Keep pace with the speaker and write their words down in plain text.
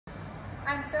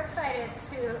I'm so excited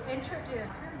to introduce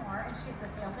her more, and she's the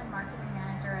Sales and Marketing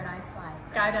Manager at iFly.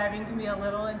 Skydiving can be a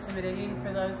little intimidating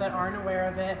for those that aren't aware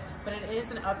of it, but it is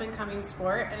an up-and-coming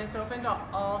sport, and it's open to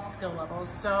all skill levels.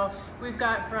 So we've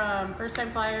got from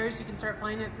first-time flyers, you can start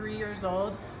flying at 3 years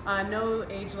old. No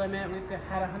age limit. We've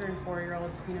had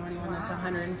 104-year-olds. If you know anyone that's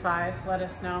 105, let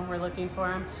us know. We're looking for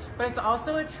them. But it's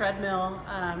also a treadmill,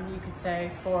 you could say,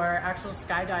 for actual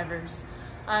skydivers.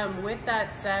 With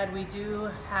that said, we do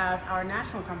have our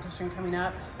national competition coming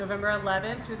up November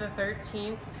 11th through the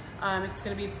 13th. It's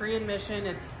going to be free admission.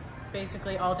 It's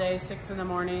basically all day, 6 in the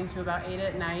morning to about 8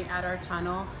 at night at our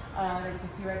tunnel that you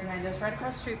can see right behind us, right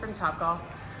across the street from Topgolf.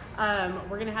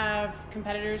 We're going to have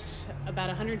competitors, about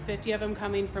 150 of them,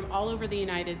 coming from all over the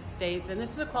United States, and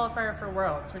this is a qualifier for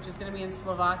Worlds, which is going to be in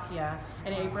Slovakia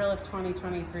in April of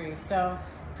 2023. So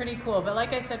pretty cool. But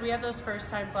like I said, we have those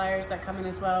first-time flyers that come in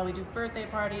as well. We do birthday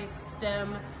parties,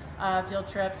 STEM, field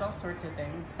trips, all sorts of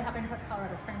things. Helping to put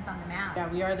Colorado Springs on the map.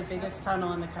 Yeah, we are the biggest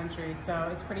tunnel in the country, so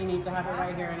it's pretty neat to have it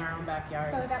right here in our own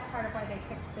backyard. So is that part of why they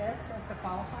picked this as the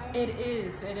qualifier? It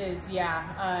is,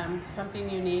 yeah. Something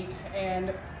unique,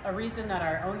 and a reason that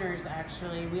our owners,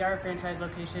 actually, we are a franchise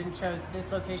location, chose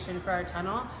this location for our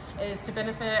tunnel is to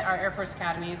benefit our Air Force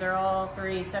Academy. They're all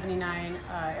 379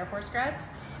 Air Force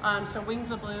grads. So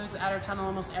Wings of Blues at our tunnel,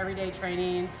 almost everyday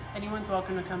training. Anyone's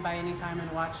welcome to come by anytime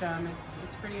and watch them. It's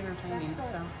pretty entertaining.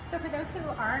 Cool. So for those who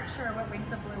aren't sure what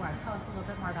Wings of Blue are, tell us a little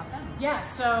bit more about them. Yeah,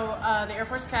 so the Air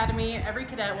Force Academy, every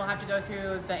cadet will have to go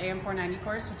through the AM490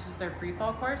 course, which is their free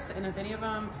fall course. And if any of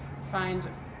them find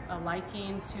a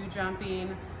liking to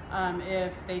jumping,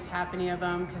 if they tap any of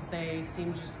them because they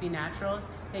seem to just be naturals,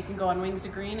 they can go on Wings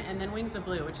of Green and then Wings of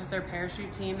Blue, which is their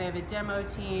parachute team. They have a demo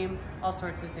team, all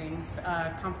sorts of things,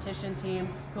 competition team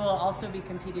who will also be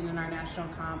competing in our national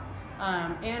comp.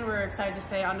 And we're excited to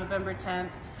say on November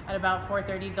 10th at about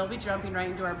 4:30, they'll be jumping right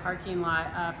into our parking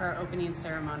lot for our opening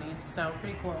ceremony. So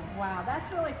pretty cool. Wow,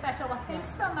 that's really special. Well, thanks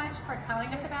so much for telling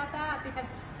us about that, because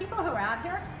people who are out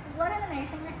here, what an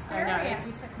amazing experience.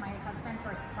 We took my husband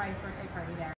for a surprise birthday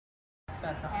party there.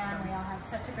 That's awesome. And we all had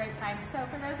such a great time. So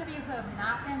for those of you who have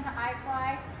not been to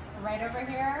iFly, right over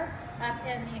here, up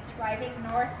in the thriving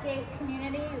Northgate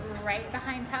community, right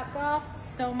behind Topgolf,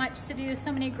 so much to do,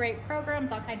 so many great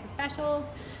programs, all kinds of specials.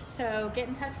 So get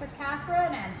in touch with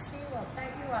Catherine and she will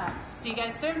set you up. See you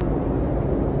guys soon.